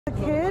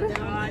A kid?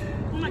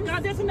 Oh my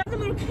God, there's another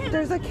little kid.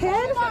 There's a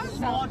kid? A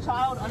small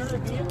child under the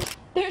vehicle.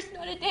 There's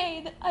not a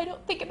day that I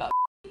don't think about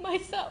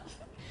myself.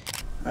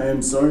 I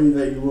am sorry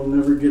that you will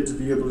never get to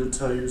be able to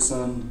tell your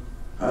son,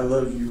 I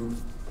love you,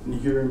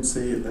 and hear him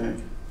say it back.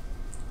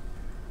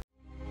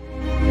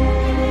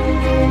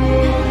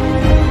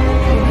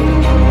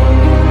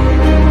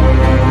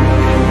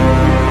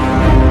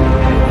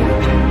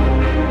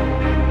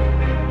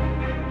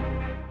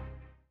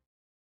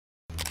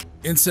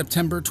 In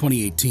September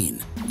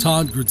 2018,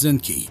 Todd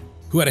Grudzinski,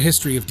 who had a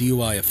history of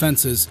DUI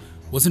offenses,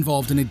 was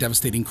involved in a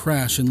devastating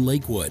crash in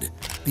Lakewood.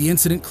 The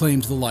incident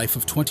claimed the life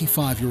of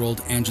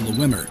 25-year-old Angela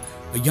Wimmer,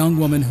 a young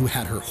woman who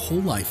had her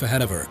whole life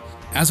ahead of her.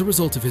 As a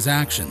result of his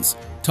actions,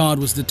 Todd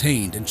was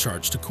detained and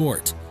charged to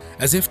court.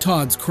 As if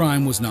Todd's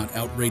crime was not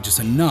outrageous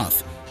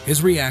enough,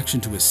 his reaction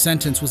to his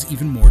sentence was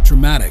even more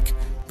dramatic.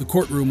 The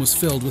courtroom was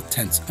filled with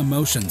tense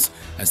emotions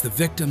as the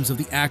victims of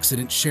the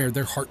accident shared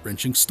their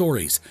heart-wrenching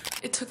stories.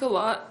 It took a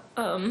lot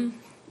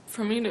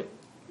for me to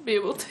be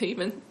able to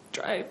even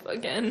drive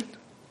again.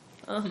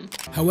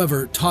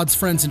 However, Todd's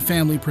friends and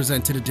family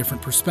presented a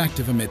different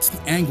perspective amidst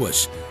the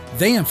anguish.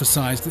 They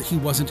emphasized that he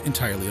wasn't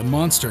entirely a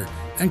monster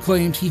and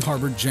claimed he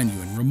harbored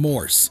genuine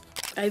remorse.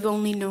 I've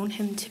only known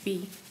him to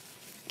be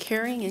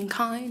caring and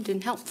kind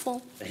and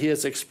helpful. He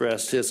has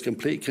expressed his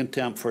complete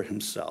contempt for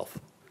himself.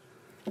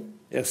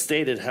 He has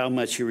stated how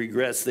much he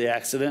regrets the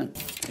accident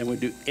and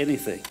would do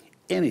anything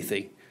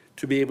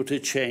to be able to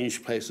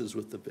change places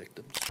with the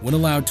victims. When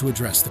allowed to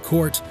address the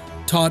court,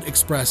 Todd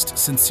expressed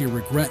sincere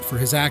regret for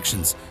his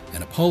actions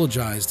and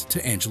apologized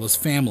to Angela's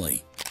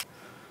family.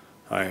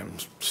 I am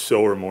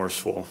so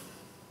remorseful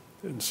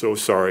and so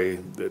sorry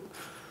that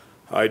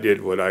I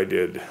did what I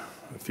did.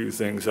 A few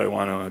things I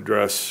want to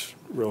address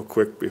real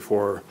quick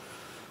before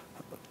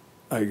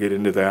I get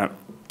into that.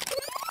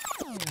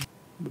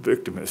 The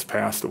victim has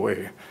passed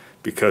away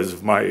because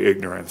of my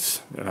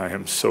ignorance, and I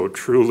am so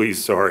truly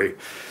sorry.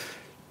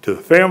 To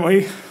the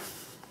family,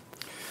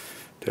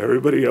 to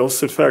everybody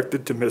else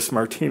affected, to Miss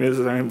Martinez,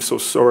 I am so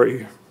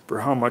sorry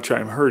for how much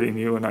I'm hurting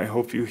you, and I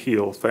hope you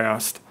heal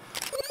fast.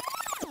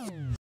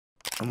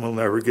 And we'll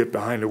never get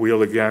behind a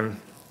wheel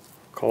again.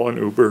 Call an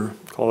Uber,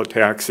 call a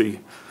taxi,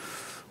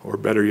 or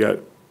better yet,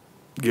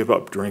 give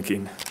up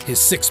drinking.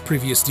 His 6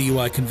 previous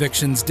DUI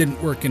convictions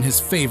didn't work in his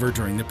favor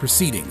during the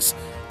proceedings.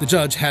 The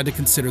judge had to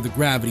consider the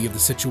gravity of the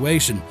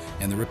situation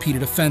and the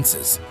repeated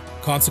offenses.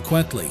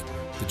 Consequently,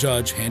 the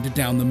judge handed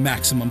down the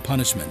maximum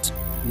punishment,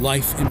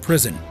 life in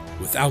prison,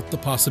 without the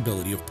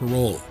possibility of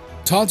parole.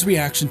 Todd's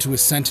reaction to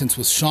his sentence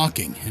was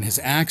shocking, and his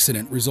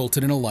accident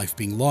resulted in a life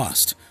being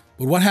lost.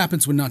 But what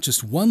happens when not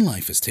just one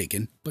life is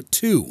taken, but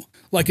 2?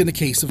 Like in the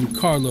case of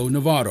Carlo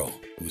Navarro,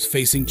 who is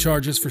facing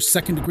charges for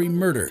second-degree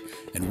murder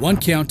and 1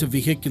 count of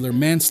vehicular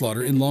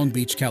manslaughter in Long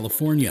Beach,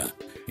 California.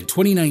 In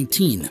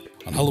 2019,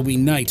 on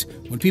Halloween night,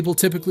 when people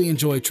typically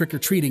enjoy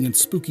trick-or-treating and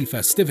spooky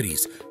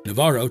festivities,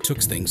 Navarro took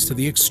things to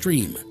the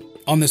extreme.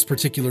 On this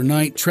particular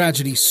night,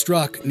 tragedy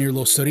struck near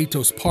Los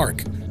Cerritos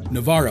Park.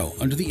 Navarro,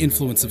 under the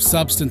influence of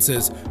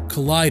substances,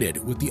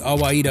 collided with the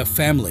Awaida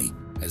family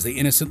as they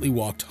innocently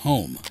walked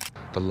home.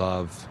 The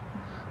love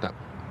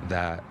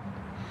that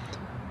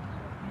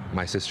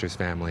my sister's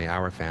family,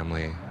 our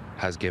family,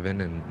 has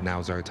given, and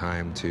now's our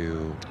time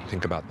to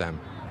think about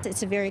them.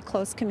 It's a very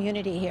close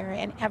community here,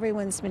 and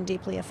everyone's been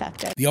deeply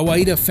affected. The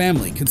Awaida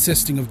family,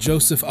 consisting of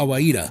Joseph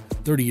Awaida,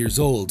 30 years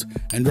old,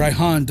 and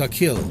Raihan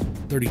Dakil,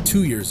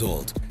 32 years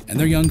old, and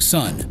their young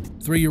son,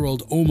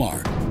 3-year-old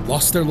Omar,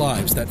 lost their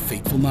lives that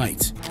fateful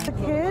night. A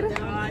kid?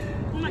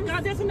 Oh my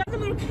God, there's another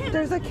little kid.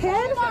 There's a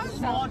kid? A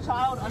small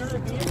child under the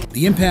vehicle.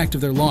 The impact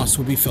of their loss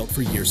will be felt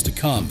for years to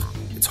come.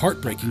 It's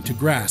heartbreaking to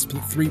grasp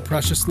that 3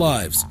 precious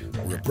lives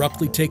were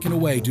abruptly taken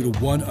away due to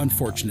one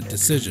unfortunate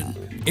decision.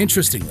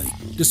 Interestingly,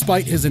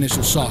 despite his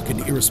initial shock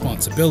and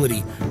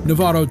irresponsibility,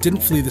 Navarro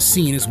didn't flee the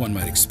scene as one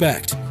might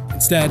expect.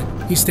 Instead,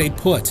 he stayed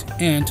put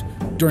and,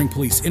 during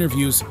police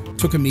interviews,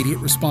 took immediate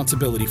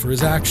responsibility for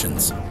his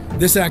actions.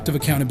 This act of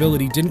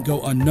accountability didn't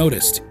go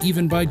unnoticed,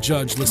 even by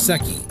Judge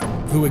Lasecki,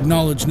 who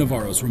acknowledged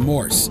Navarro's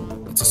remorse.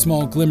 It's a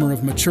small glimmer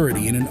of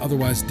maturity in an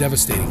otherwise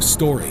devastating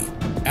story.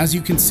 As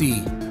you can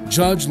see,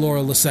 Judge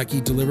Laura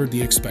Lasecki delivered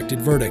the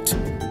expected verdict.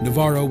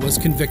 Navarro was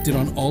convicted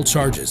on all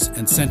charges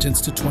and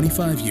sentenced to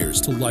 25 years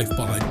to life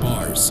behind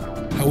bars.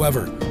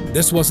 However,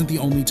 this wasn't the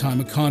only time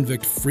a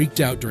convict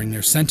freaked out during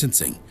their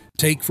sentencing.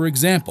 Take, for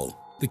example,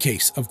 the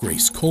case of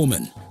Grace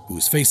Coleman, who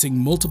is facing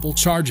multiple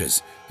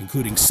charges,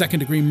 including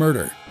second-degree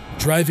murder,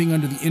 driving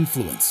under the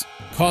influence,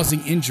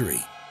 causing injury,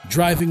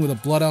 driving with a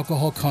blood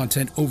alcohol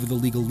content over the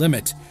legal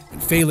limit,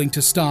 and failing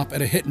to stop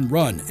at a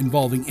hit-and-run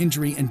involving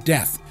injury and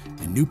death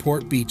in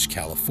Newport Beach,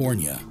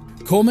 California.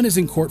 Coleman is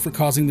in court for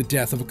causing the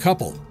death of a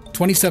couple,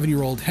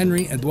 27-year-old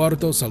Henry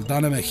Eduardo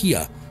Saldana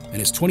Mejia and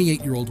his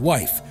 28-year-old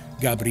wife,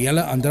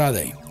 Gabriela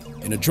Andrade,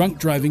 in a drunk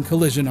driving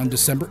collision on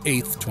December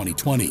 8,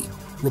 2020.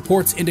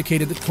 Reports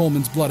indicated that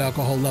Coleman's blood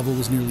alcohol level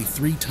was nearly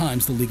 3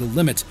 times the legal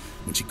limit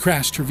when she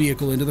crashed her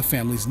vehicle into the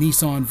family's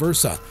Nissan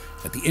Versa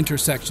at the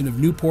intersection of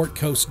Newport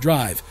Coast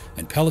Drive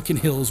and Pelican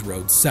Hills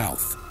Road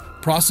South.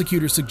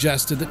 Prosecutors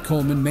suggested that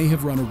Coleman may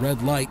have run a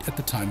red light at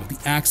the time of the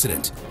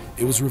accident.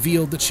 It was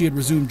revealed that she had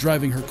resumed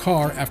driving her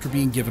car after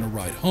being given a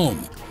ride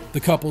home. The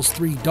couple's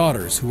 3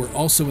 daughters, who were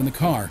also in the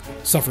car,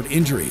 suffered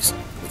injuries,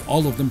 with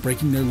all of them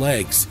breaking their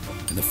legs,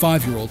 and the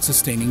 5-year-old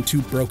sustaining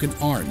 2 broken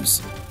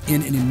arms.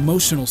 In an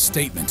emotional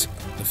statement,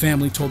 the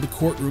family told the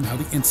courtroom how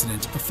the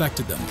incident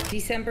affected them.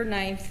 December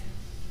 9th,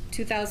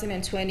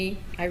 2020,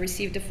 I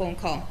received a phone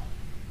call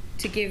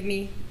to give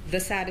me the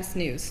saddest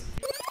news.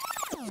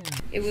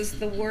 It was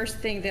the worst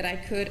thing that I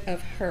could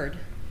have heard,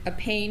 a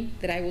pain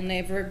that I will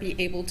never be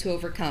able to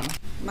overcome.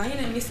 My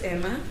name is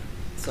Emma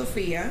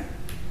Sofia.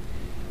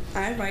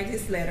 I write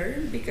this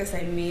letter because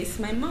I miss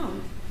my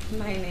mom.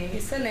 My name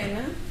is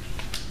Elena.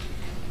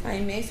 I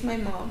miss my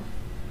mom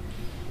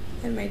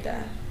and my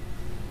dad.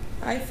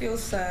 I feel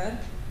sad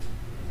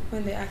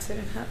when the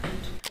accident happened.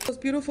 Those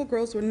beautiful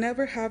girls will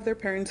never have their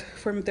parents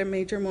for their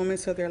major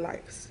moments of their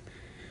lives.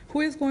 Who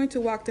is going to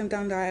walk them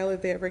down the aisle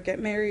if they ever get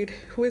married?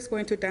 Who is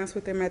going to dance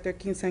with them at their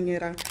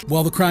quinceañera?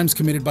 While the crimes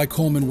committed by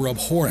Coleman were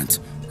abhorrent,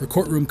 her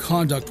courtroom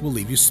conduct will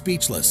leave you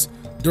speechless.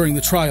 During the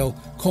trial,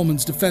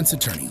 Coleman's defense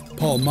attorney,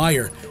 Paul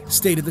Meyer,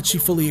 stated that she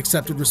fully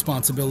accepted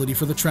responsibility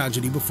for the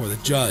tragedy before the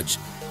judge.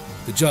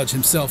 The judge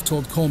himself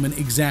told Coleman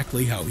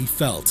exactly how he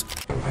felt.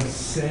 I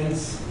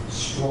sense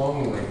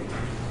strongly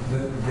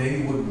that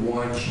they would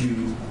want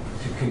you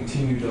to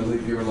continue to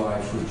live your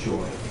life with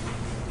joy,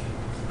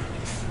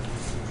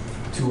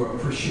 to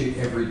appreciate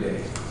every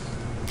day.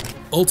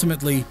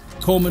 Ultimately,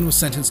 Coleman was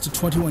sentenced to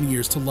 21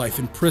 years to life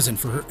in prison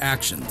for her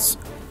actions.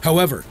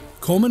 However,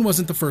 Coleman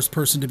wasn't the first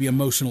person to be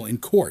emotional in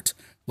court,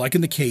 like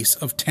in the case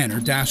of Tanner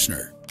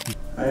Dashner.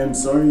 I am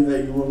sorry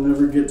that you will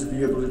never get to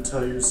be able to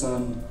tell your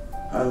son,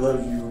 I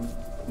love you,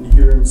 and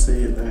hear him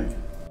say it back.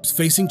 He was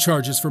facing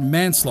charges for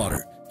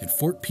manslaughter in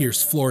Fort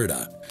Pierce,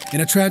 Florida. In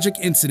a tragic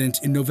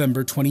incident in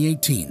November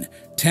 2018,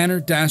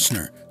 Tanner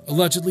Dashner,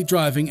 allegedly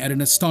driving at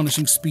an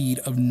astonishing speed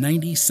of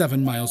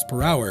 97 miles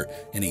per hour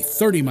in a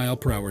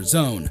 30-mile-per-hour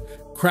zone,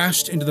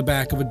 crashed into the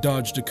back of a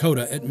Dodge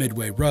Dakota at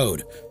Midway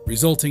Road,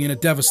 resulting in a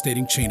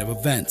devastating chain of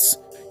events.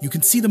 You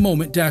can see the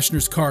moment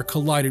Dashner's car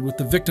collided with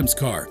the victim's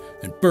car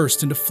and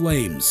burst into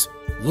flames.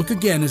 Look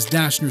again as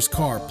Dashner's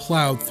car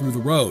plowed through the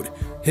road,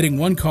 hitting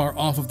one car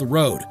off of the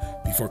road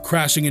before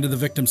crashing into the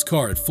victim's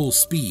car at full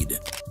speed.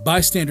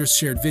 Bystanders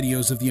shared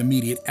videos of the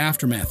immediate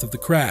aftermath of the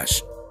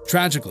crash.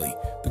 Tragically,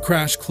 the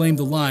crash claimed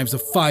the lives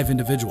of 5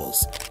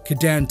 individuals: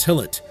 Kadan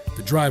Tillett,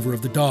 the driver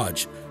of the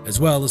Dodge, as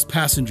well as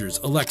passengers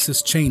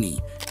Alexis Cheney,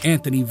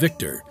 Anthony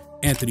Victor,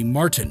 Anthony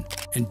Martin,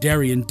 and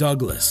Darian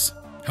Douglas.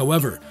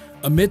 However,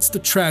 amidst the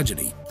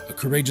tragedy, a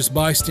courageous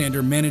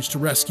bystander managed to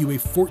rescue a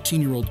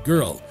 14-year-old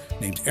girl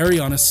named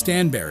Ariana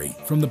Stanberry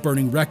from the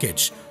burning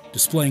wreckage,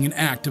 displaying an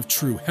act of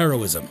true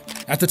heroism.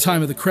 At the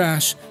time of the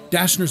crash,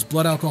 Dashner's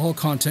blood alcohol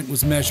content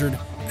was measured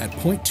at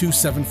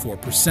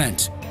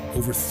 0.274%,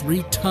 over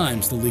 3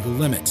 times the legal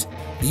limit.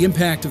 The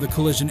impact of the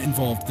collision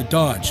involved the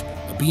Dodge,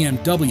 a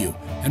BMW,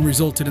 and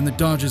resulted in the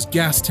Dodge's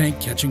gas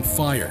tank catching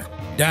fire.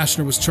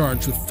 Dashner was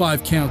charged with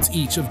 5 counts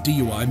each of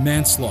DUI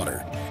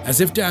manslaughter.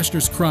 As if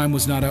Dashner's crime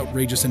was not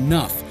outrageous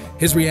enough,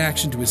 his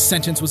reaction to his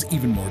sentence was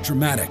even more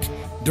dramatic.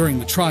 During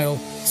the trial,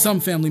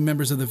 some family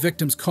members of the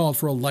victims called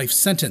for a life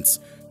sentence,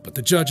 but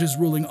the judge's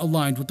ruling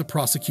aligned with the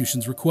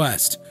prosecution's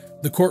request.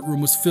 The courtroom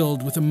was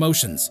filled with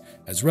emotions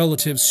as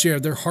relatives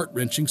shared their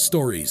heart-wrenching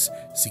stories,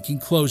 seeking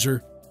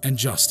closure and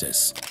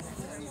justice.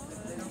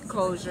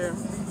 Closure.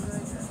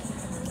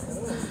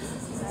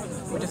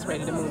 We're just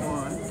ready to move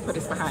on, put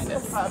this behind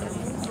us.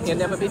 He'll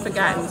never be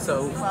forgotten,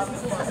 so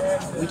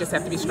we just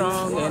have to be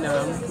strong, and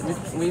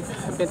we've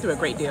been through a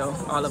great deal,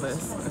 all of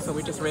us, and so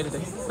we're just ready to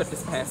put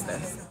this past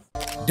us.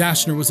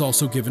 Dashner was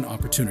also given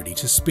opportunity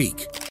to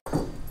speak.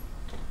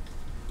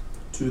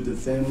 To the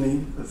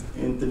family of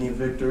Anthony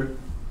Victor,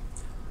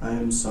 I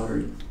am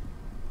sorry.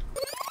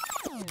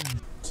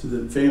 To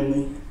the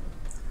family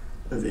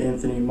of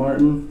Anthony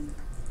Martin,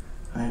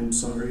 I am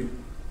sorry.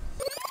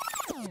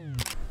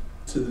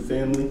 To the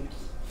family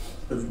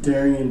of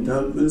Darian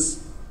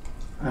Douglas,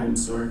 I am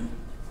sorry.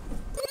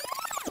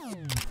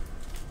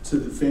 To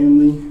the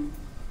family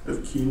of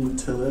Kadan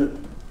Tillett,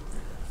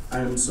 I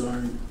am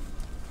sorry.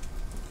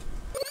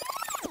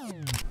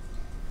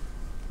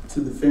 To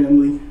the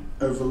family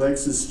of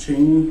Alexis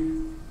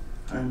Cheney,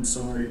 I am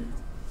sorry.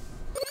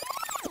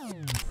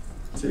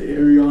 To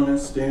Ariana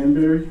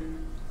Stanberry,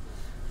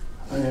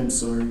 I am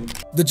sorry.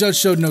 The judge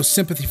showed no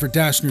sympathy for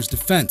Dashner's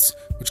defense,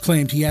 which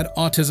claimed he had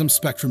autism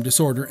spectrum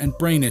disorder and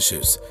brain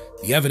issues.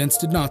 The evidence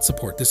did not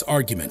support this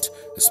argument,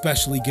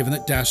 especially given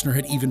that Dashner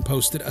had even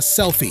posted a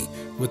selfie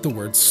with the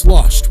word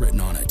 "sloshed"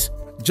 written on it.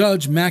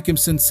 Judge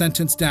Mackimson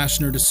sentenced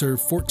Dashner to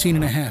serve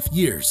 14.5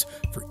 years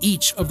for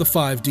each of the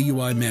 5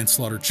 DUI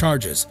manslaughter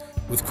charges,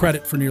 with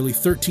credit for nearly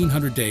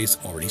 1,300 days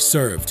already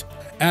served.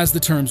 As the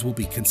terms will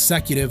be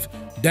consecutive,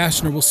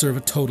 Dashner will serve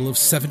a total of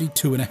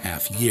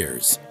 72.5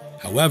 years.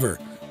 However,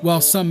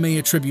 while some may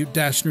attribute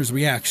Dashner's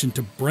reaction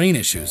to brain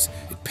issues,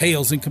 it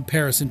pales in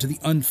comparison to the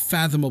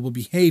unfathomable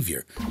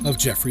behavior of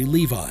Jeffrey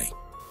Levi.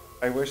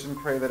 I wish and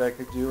pray that I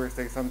could do or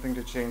say something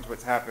to change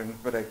what's happened,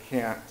 but I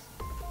can't.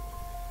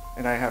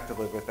 And I have to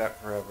live with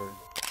that forever.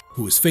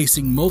 Who is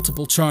facing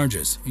multiple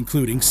charges,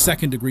 including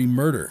second-degree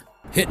murder,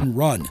 hit and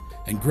run,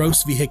 and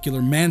gross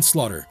vehicular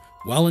manslaughter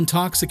while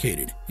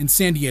intoxicated in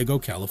San Diego,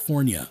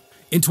 California.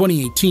 In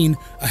 2018,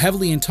 a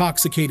heavily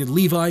intoxicated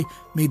Levi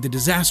made the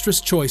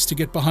disastrous choice to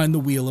get behind the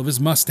wheel of his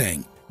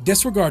Mustang.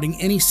 Disregarding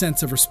any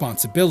sense of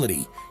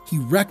responsibility, he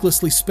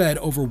recklessly sped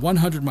over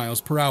 100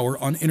 miles per hour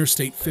on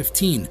Interstate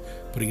 15,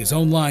 putting his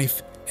own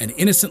life and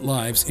innocent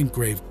lives in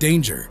grave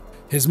danger.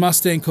 His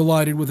Mustang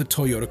collided with a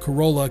Toyota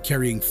Corolla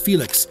carrying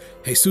Felix,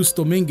 Jesus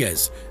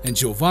Dominguez, and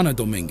Giovanna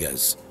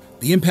Dominguez.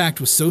 The impact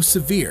was so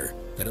severe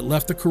that it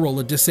left the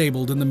Corolla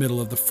disabled in the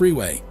middle of the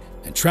freeway,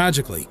 and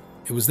tragically,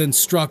 it was then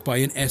struck by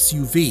an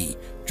SUV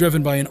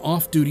driven by an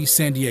off-duty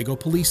San Diego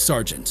police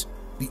sergeant.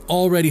 The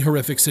already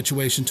horrific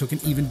situation took an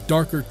even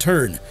darker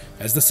turn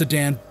as the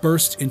sedan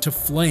burst into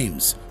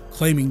flames,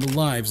 claiming the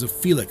lives of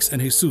Felix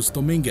and Jesus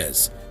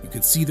Dominguez. You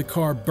could see the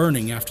car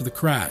burning after the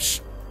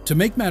crash. To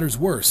make matters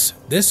worse,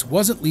 this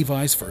wasn't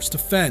Levi's first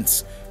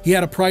offense. He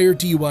had a prior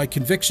DUI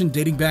conviction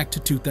dating back to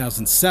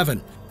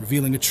 2007,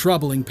 revealing a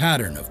troubling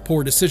pattern of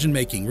poor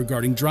decision-making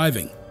regarding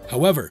driving.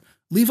 However,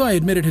 Levi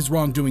admitted his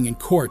wrongdoing in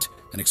court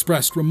and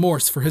expressed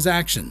remorse for his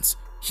actions.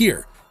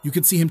 Here, you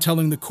can see him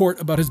telling the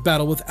court about his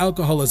battle with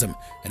alcoholism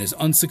and his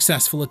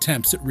unsuccessful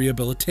attempts at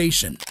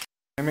rehabilitation.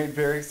 I made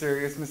very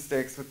serious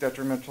mistakes with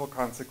detrimental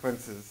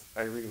consequences.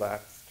 I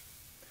relapsed.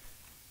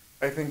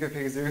 I think of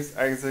Jesus,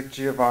 Isaac,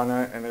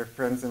 Giovanna, and their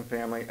friends and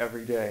family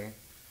every day.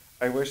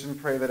 I wish and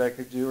pray that I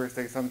could do or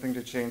say something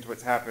to change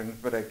what's happened,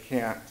 but I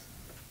can't.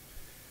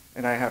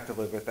 And I have to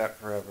live with that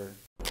forever.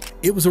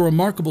 It was a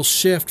remarkable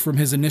shift from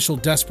his initial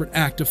desperate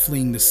act of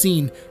fleeing the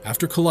scene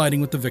after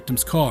colliding with the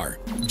victim's car.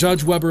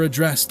 Judge Weber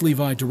addressed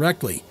Levi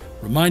directly,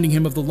 reminding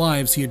him of the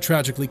lives he had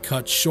tragically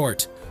cut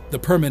short, the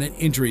permanent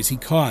injuries he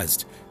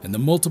caused, and the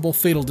multiple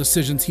fatal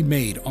decisions he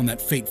made on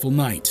that fateful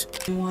night.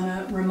 I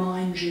want to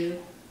remind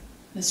you,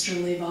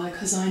 Mr. Levi,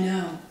 because I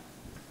know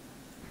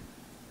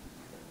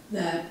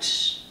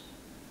that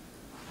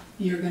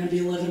you're going to be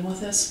living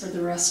with this for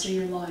the rest of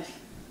your life,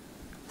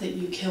 that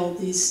you killed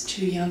these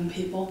two young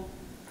people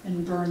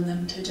and burned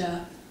them to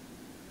death.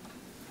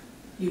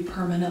 You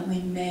permanently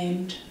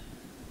maimed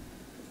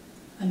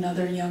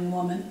another young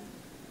woman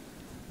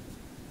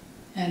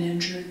and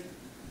injured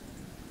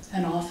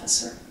an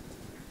officer.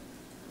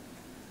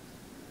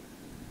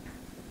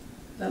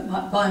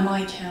 But by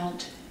my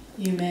count,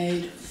 you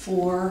made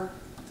 4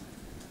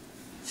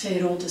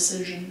 fatal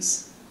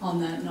decisions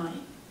on that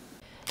night.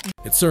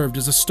 It served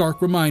as a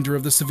stark reminder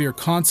of the severe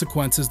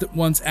consequences that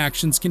one's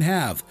actions can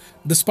have.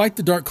 Despite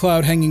the dark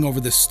cloud hanging over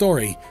this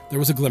story, there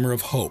was a glimmer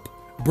of hope.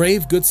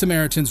 Brave Good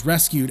Samaritans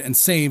rescued and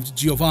saved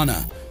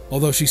Giovanna,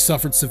 although she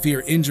suffered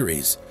severe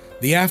injuries.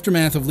 The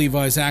aftermath of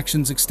Levi's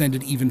actions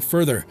extended even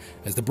further,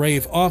 as the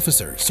brave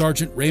officer,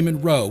 Sergeant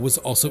Raymond Rowe, was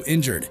also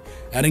injured,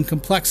 adding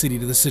complexity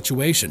to the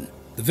situation.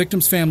 The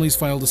victims' families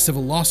filed a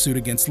civil lawsuit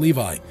against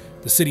Levi,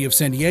 the city of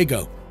San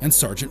Diego, and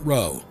Sergeant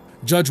Rowe.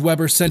 Judge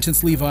Weber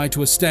sentenced Levi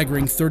to a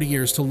staggering 30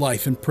 years to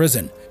life in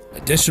prison.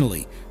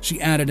 Additionally, she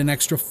added an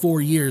extra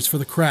 4 years for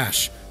the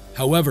crash.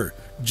 However,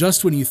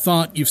 just when you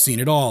thought you've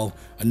seen it all,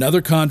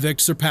 another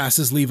convict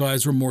surpasses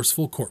Levi's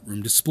remorseful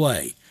courtroom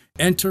display.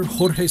 Enter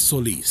Jorge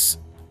Solis.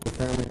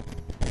 Family,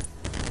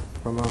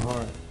 from my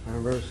heart,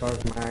 I'm very sorry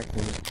for my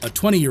actions. A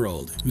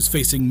 20-year-old who's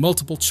facing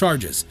multiple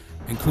charges,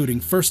 including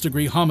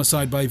first-degree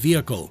homicide by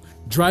vehicle,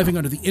 driving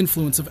under the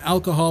influence of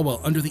alcohol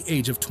while under the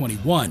age of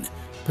 21,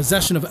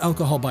 possession of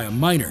alcohol by a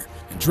minor,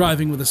 and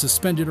driving with a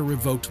suspended or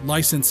revoked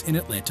license in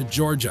Atlanta,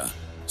 Georgia.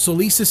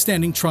 Solis is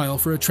standing trial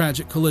for a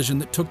tragic collision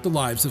that took the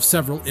lives of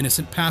several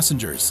innocent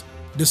passengers.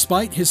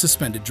 Despite his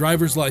suspended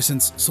driver's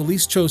license,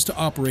 Solis chose to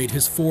operate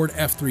his Ford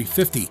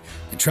F-350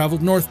 and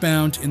traveled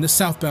northbound in the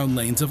southbound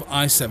lanes of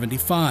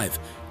I-75,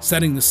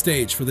 setting the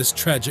stage for this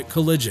tragic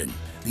collision.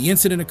 The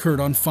incident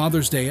occurred on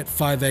Father's Day at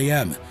 5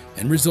 a.m.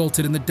 and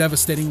resulted in the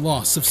devastating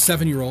loss of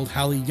 7-year-old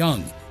Hallie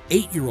Young,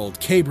 8-year-old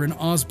Cabrin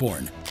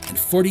Osborne, and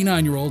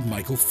 49-year-old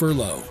Michael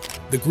Furlow.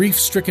 The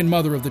grief-stricken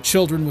mother of the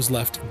children was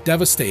left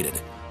devastated.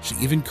 She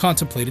even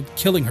contemplated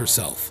killing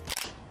herself.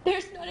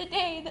 There's not a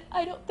day that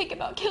I don't think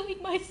about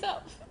killing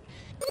myself.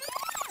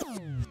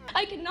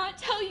 I cannot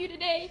tell you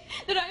today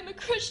that I am a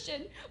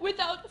Christian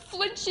without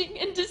flinching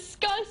in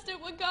disgust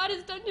at what God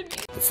has done to me.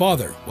 The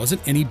father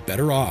wasn't any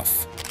better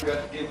off. We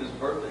got to give his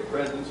birthday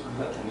presents for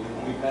nothing.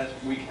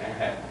 We can't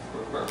have it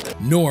for a birthday.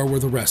 Nor were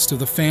the rest of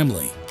the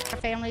family. Our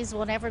families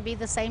will never be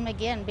the same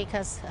again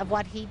because of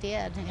what he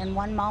did in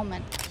one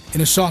moment.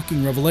 In a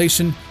shocking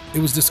revelation, it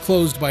was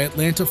disclosed by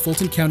Atlanta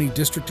Fulton County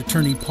District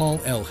Attorney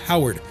Paul L.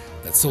 Howard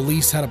that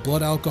Solis had a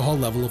blood alcohol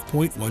level of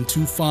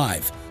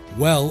 0.125,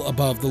 well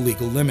above the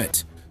legal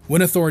limit.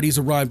 When authorities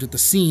arrived at the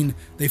scene,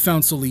 they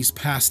found Solis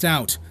passed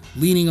out,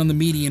 leaning on the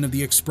median of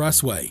the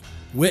expressway.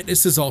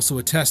 Witnesses also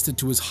attested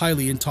to his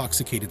highly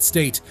intoxicated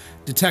state,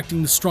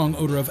 detecting the strong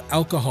odor of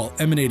alcohol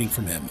emanating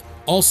from him.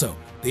 Also,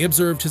 They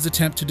observed his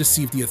attempt to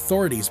deceive the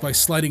authorities by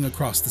sliding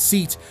across the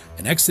seat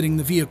and exiting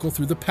the vehicle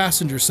through the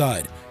passenger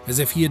side, as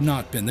if he had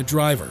not been the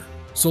driver.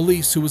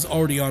 Solis, who was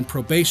already on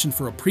probation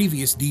for a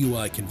previous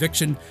DUI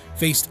conviction,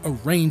 faced a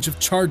range of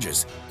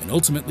charges and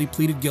ultimately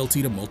pleaded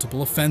guilty to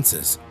multiple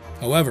offenses.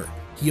 However,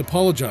 he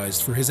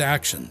apologized for his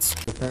actions.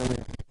 The family,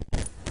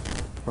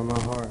 from my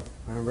heart,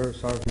 I'm very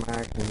sorry for my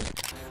actions.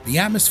 The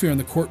atmosphere in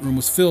the courtroom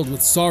was filled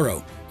with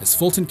sorrow as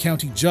Fulton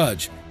County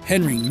Judge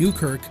Henry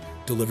Newkirk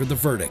delivered the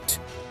verdict.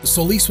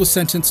 Solis was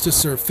sentenced to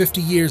serve 50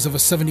 years of a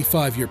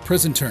 75-year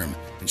prison term,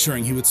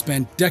 ensuring he would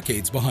spend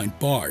decades behind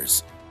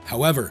bars.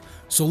 However,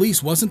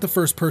 Solis wasn't the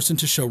first person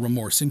to show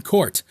remorse in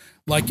court,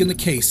 like in the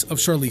case of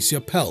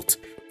Charlicia Pelt.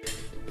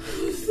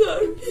 I'm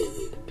sorry.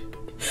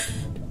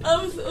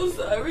 I'm so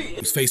sorry.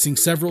 Who's facing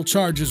several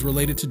charges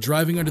related to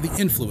driving under the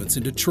influence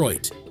in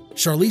Detroit.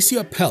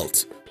 Charlicia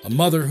Pelt, a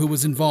mother who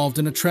was involved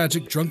in a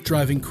tragic drunk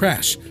driving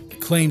crash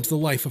that claimed the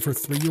life of her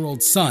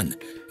 3-year-old son,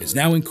 is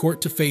now in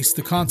court to face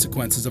the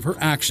consequences of her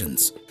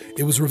actions.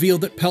 It was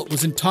revealed that Pelt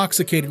was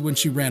intoxicated when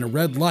she ran a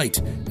red light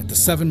at the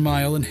 7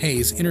 Mile and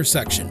Hayes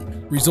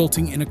intersection,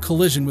 resulting in a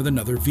collision with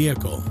another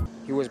vehicle.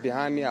 He was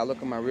behind me, I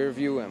look in my rear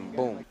view and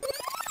boom.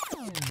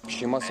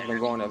 She must have been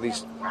going at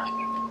least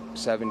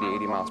 70,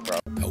 80 miles per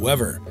hour.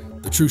 However,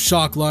 the true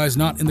shock lies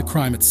not in the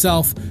crime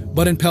itself,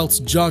 but in Pelt's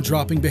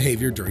jaw-dropping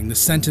behavior during the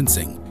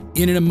sentencing.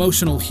 In an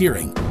emotional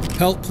hearing,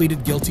 Pelt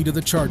pleaded guilty to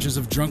the charges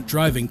of drunk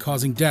driving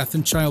causing death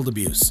and child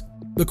abuse.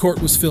 The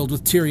court was filled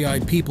with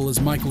teary-eyed people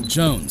as Michael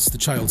Jones, the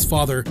child's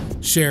father,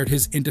 shared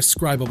his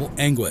indescribable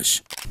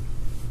anguish.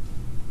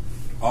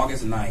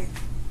 August 9th,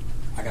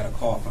 I got a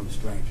call from a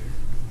stranger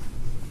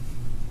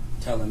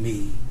telling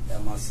me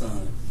that my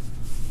son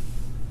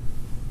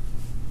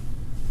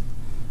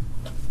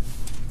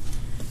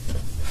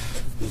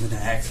was in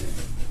an accident.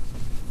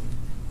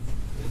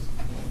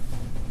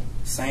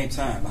 Same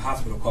time, the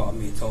hospital called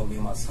me and told me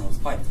my son was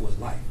fighting for his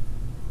life.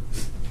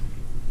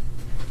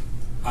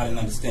 I didn't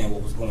understand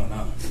what was going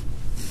on.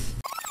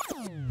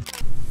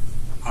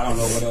 I don't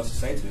know what else to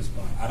say to this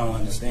point. I don't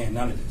understand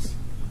none of this.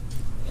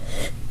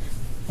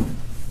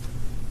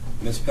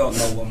 Miss Pelt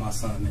knows what my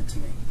son meant to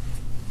me.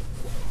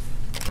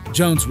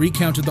 Jones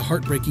recounted the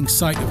heartbreaking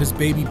sight of his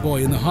baby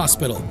boy in the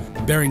hospital,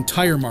 bearing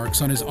tire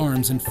marks on his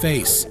arms and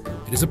face.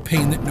 It is a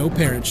pain that no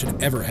parent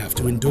should ever have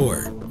to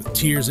endure. With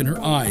tears in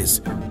her eyes,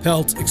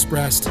 Pelt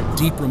expressed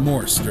deep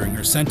remorse during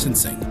her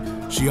sentencing.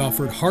 She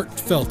offered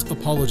heartfelt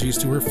apologies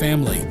to her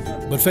family,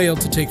 but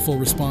failed to take full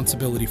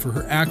responsibility for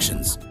her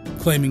actions,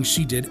 claiming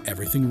she did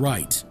everything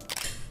right.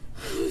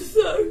 I'm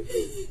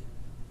sorry.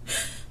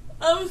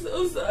 I'm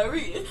so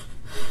sorry.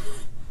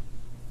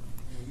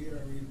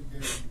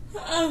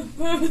 I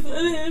promise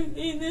I didn't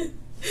mean it.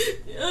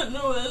 Y'all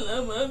know I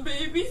love my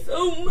baby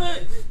so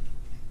much.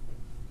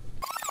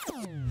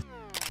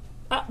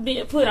 I'm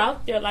being put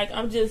out there like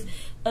I'm just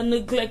a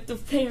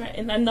neglective parent,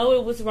 and I know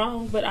it was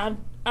wrong, but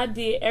I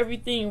did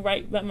everything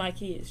right by my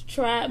kids.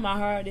 Tried my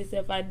hardest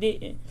if I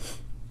didn't.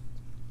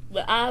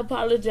 But I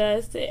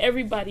apologize to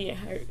everybody it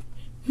hurt.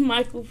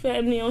 Michael's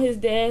family on his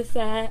dad's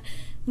side,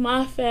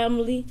 my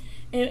family,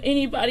 and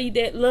anybody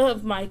that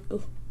loved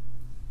Michael.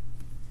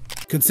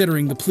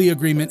 Considering the plea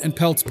agreement and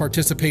Pelt's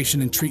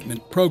participation in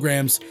treatment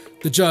programs,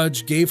 the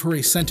judge gave her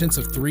a sentence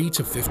of 3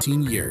 to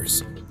 15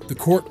 years. The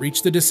court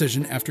reached the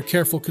decision after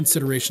careful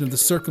consideration of the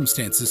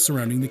circumstances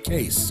surrounding the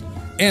case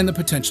and the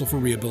potential for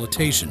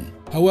rehabilitation.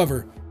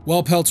 However,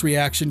 while Pelt's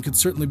reaction could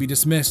certainly be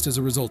dismissed as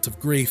a result of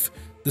grief,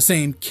 the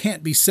same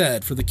can't be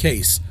said for the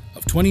case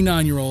of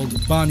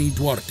 29-year-old Bonnie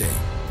Duarte,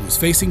 who is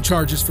facing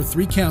charges for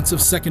 3 counts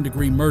of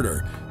second-degree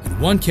murder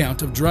and 1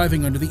 count of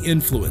driving under the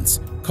influence,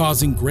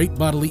 causing great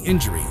bodily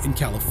injury in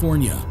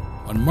California.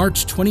 On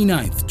March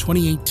 29,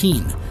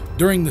 2018,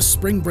 during the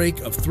spring break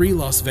of 3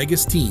 Las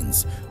Vegas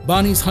teens,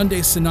 Bonnie's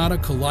Hyundai Sonata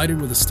collided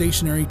with a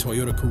stationary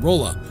Toyota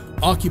Corolla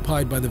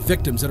occupied by the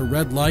victims at a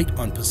red light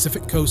on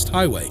Pacific Coast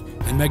Highway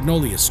and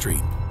Magnolia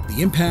Street.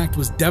 The impact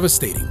was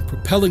devastating,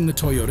 propelling the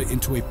Toyota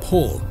into a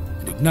pole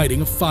and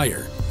igniting a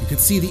fire. You could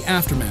see the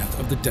aftermath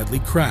of the deadly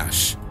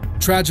crash.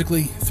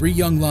 Tragically, 3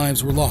 young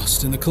lives were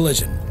lost in the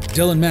collision.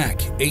 Dylan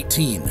Mack,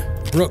 18,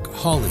 Brooke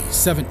Hawley,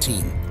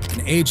 17,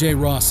 and AJ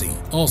Rossi,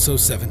 also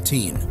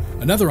 17.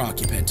 Another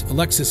occupant,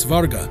 Alexis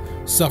Varga,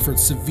 suffered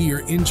severe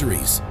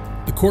injuries.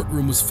 The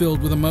courtroom was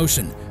filled with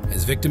emotion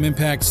as victim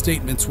impact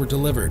statements were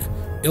delivered,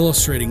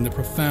 illustrating the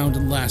profound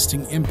and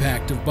lasting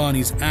impact of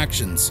Bonnie's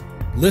actions.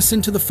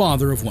 Listen to the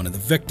father of one of the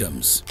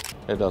victims.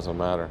 It doesn't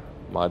matter.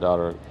 My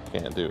daughter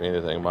can't do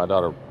anything. My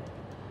daughter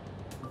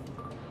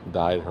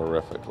died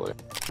horrifically.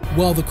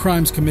 While the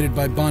crimes committed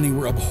by Bonnie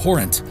were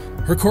abhorrent,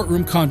 her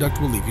courtroom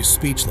conduct will leave you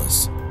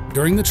speechless.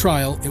 During the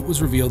trial, it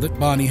was revealed that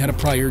Bonnie had a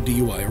prior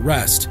DUI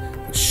arrest,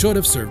 which should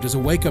have served as a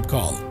wake-up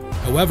call.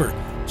 However,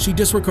 she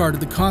disregarded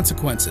the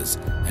consequences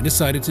and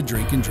decided to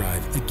drink and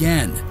drive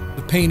again.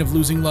 The pain of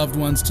losing loved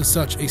ones to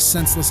such a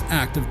senseless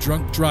act of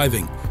drunk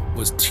driving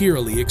was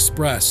tearily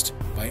expressed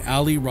by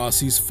Ali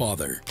Rossi's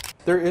father.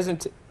 There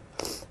isn't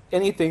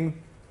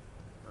anything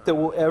that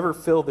will ever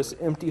fill this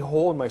empty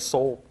hole in my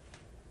soul.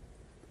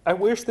 I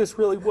wish this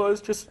really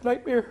was just a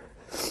nightmare,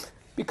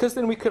 because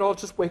then we could all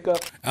just wake up.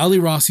 Ali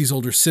Rossi's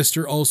older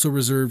sister also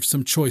reserved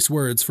some choice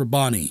words for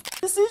Bonnie.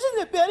 The decision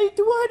that Betty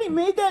Duarte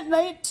made that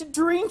night to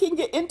drink and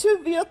get into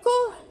a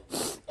vehicle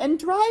and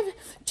drive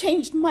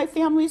changed my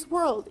family's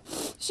world.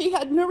 She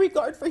had no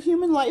regard for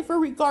human life or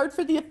regard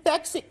for the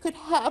effects it could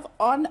have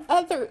on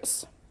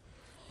others.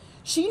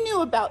 She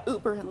knew about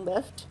Uber and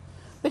Lyft,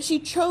 but she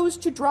chose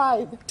to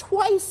drive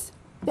twice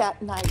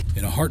that night.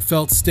 In a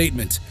heartfelt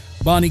statement,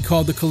 Bonnie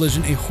called the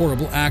collision a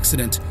horrible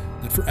accident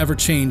that forever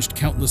changed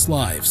countless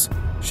lives.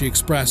 She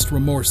expressed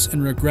remorse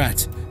and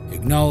regret,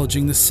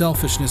 acknowledging the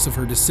selfishness of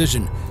her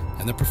decision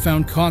and the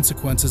profound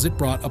consequences it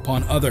brought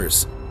upon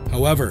others.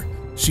 However,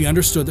 she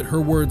understood that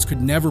her words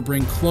could never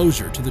bring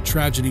closure to the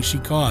tragedy she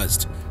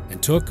caused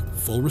and took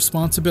full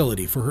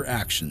responsibility for her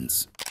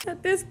actions.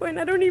 At this point,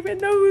 I don't even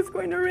know who's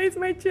going to raise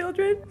my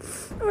children,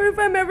 or if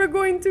I'm ever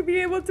going to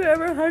be able to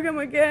ever hug them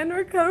again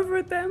or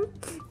comfort them.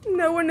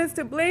 No one is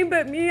to blame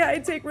but me. I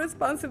take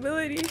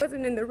responsibility. I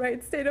wasn't in the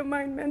right state of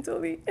mind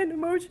mentally and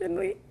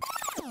emotionally.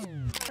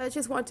 I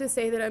just want to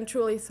say that I'm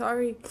truly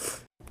sorry,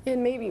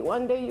 and maybe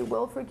one day you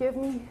will forgive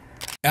me.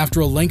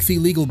 After a lengthy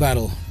legal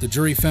battle, the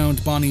jury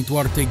found Bonnie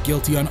Duarte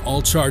guilty on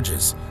all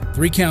charges,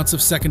 3 counts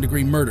of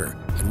second-degree murder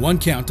and 1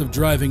 count of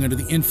driving under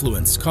the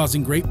influence,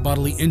 causing great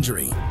bodily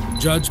injury.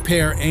 Judge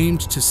Pear aimed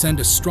to send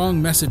a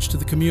strong message to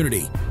the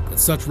community that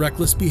such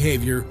reckless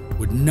behavior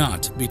would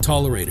not be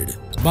tolerated.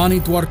 Bonnie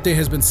Duarte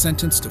has been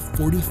sentenced to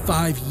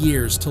 45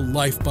 years to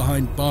life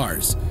behind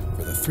bars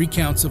for the 3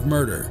 counts of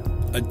murder.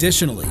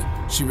 Additionally,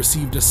 she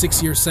received a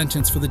 6-year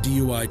sentence for the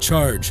DUI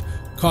charge,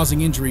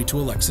 causing injury to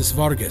Alexis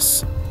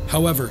Vargas.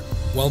 However,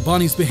 while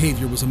Bonnie's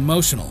behavior was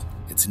emotional,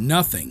 it's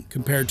nothing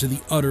compared to the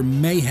utter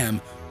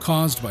mayhem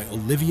caused by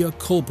Olivia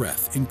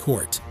Culbreth in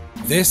court.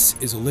 This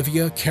is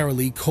Olivia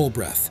Carolee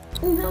Culbreth,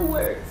 No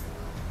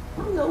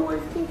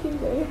words can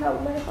convey how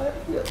my heart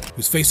feels.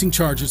 who's facing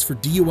charges for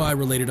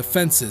DUI-related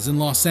offenses in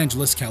Los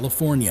Angeles,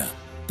 California.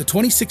 The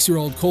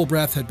 26-year-old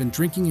Culbreth had been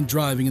drinking and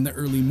driving in the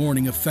early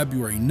morning of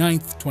February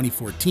 9th,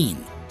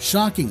 2014.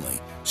 Shockingly,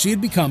 she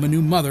had become a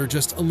new mother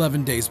just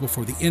 11 days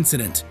before the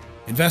incident.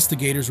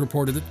 Investigators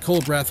reported that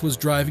Culbreth was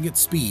driving at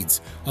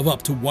speeds of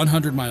up to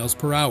 100 miles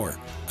per hour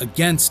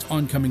against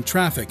oncoming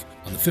traffic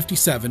on the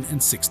 57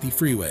 and 60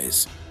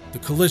 freeways. The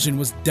collision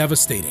was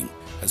devastating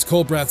as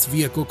Culbreth's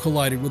vehicle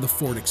collided with a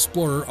Ford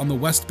Explorer on the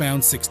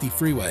westbound 60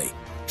 freeway.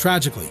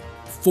 Tragically,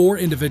 4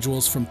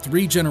 individuals from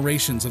 3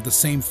 generations of the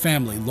same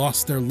family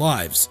lost their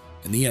lives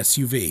in the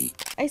SUV.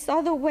 I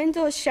saw the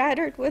window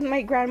shattered with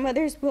my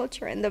grandmother's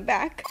wheelchair in the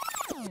back.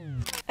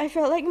 I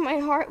felt like my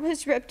heart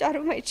was ripped out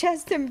of my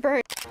chest and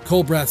burned.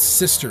 Culbreth's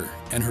sister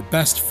and her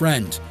best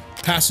friend,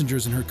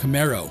 passengers in her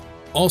Camaro,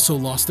 also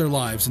lost their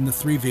lives in the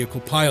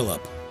 3-vehicle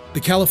pileup. The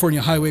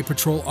California Highway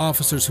Patrol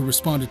officers who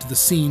responded to the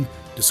scene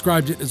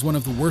described it as one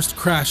of the worst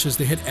crashes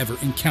they had ever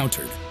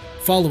encountered.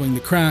 Following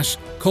the crash,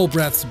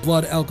 Culbreth's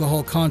blood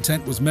alcohol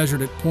content was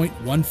measured at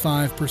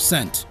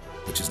 0.15%,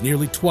 which is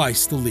nearly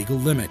twice the legal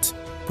limit.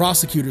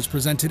 Prosecutors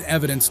presented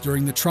evidence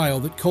during the trial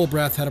that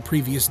Culbreth had a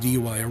previous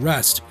DUI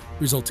arrest,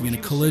 resulting in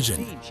a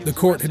collision. The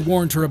court had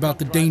warned her about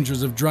the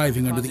dangers of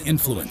driving under the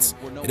influence.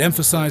 It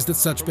emphasized that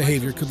such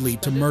behavior could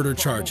lead to murder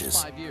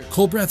charges.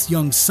 Culbreth's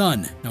young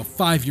son, now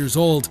 5 years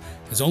old,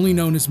 has only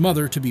known his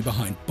mother to be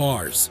behind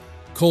bars.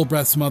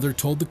 Culbreth's mother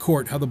told the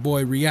court how the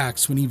boy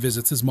reacts when he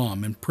visits his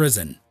mom in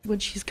prison. When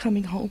she's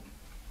coming home,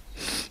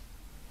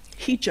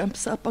 he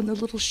jumps up on the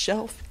little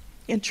shelf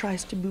and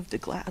tries to move the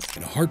glass.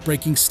 In a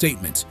heartbreaking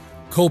statement,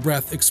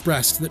 Culbreth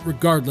expressed that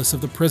regardless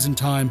of the prison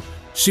time,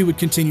 she would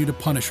continue to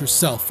punish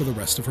herself for the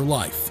rest of her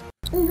life.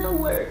 No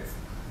words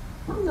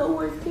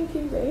can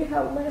convey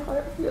how my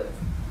heart feels.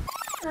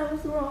 I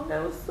was wrong. I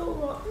was so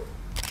wrong.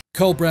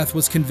 Culbreth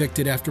was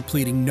convicted after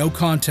pleading no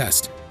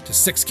contest to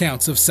 6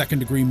 counts of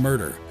second-degree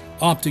murder,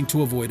 opting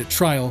to avoid a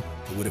trial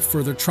that would have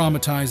further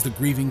traumatized the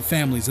grieving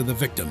families of the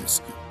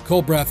victims.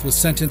 Culbreth was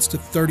sentenced to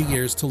 30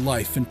 years to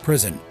life in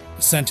prison,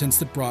 a sentence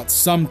that brought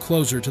some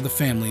closure to the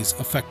families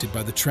affected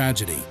by the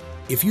tragedy.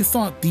 If you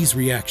thought these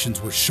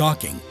reactions were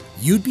shocking,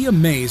 you'd be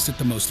amazed at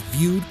the most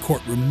viewed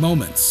courtroom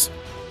moments.